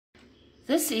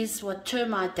This is what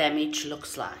termite damage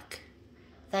looks like.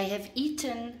 They have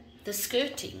eaten the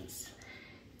skirtings.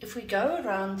 If we go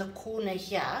around the corner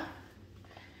here,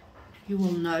 you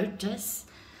will notice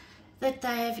that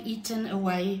they have eaten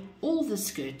away all the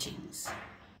skirtings.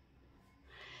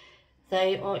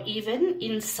 They are even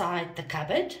inside the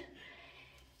cupboard,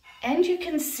 and you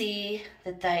can see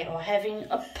that they are having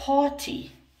a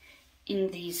party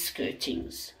in these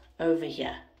skirtings over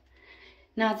here.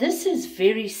 Now this is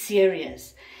very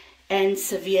serious and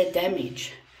severe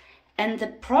damage, and the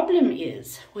problem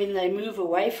is when they move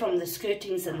away from the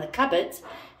skirtings and the cupboards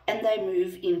and they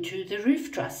move into the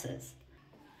roof trusses.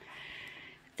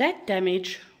 That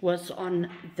damage was on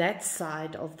that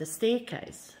side of the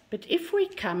staircase, but if we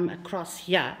come across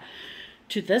here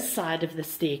to this side of the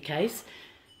staircase,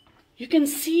 you can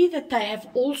see that they have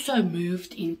also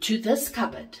moved into this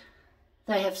cupboard.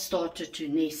 They have started to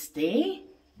nest there,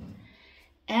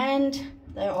 and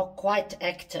they are quite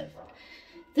active.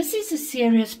 This is a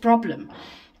serious problem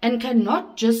and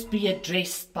cannot just be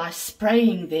addressed by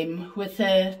spraying them with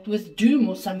Doom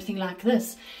or something like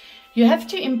this. You have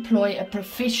to employ a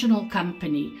professional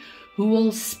company who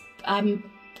will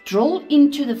drill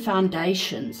into the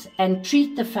foundations and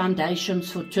treat the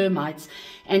foundations for termites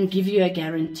and give you a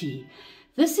guarantee.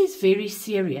 This is very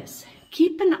serious.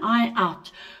 Keep an eye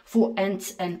out for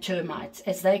ants and termites,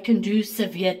 as they can do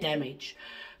severe damage.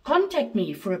 Contact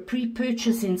me for a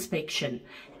pre-purchase inspection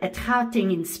at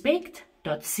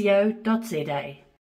gautenginspect.co.za.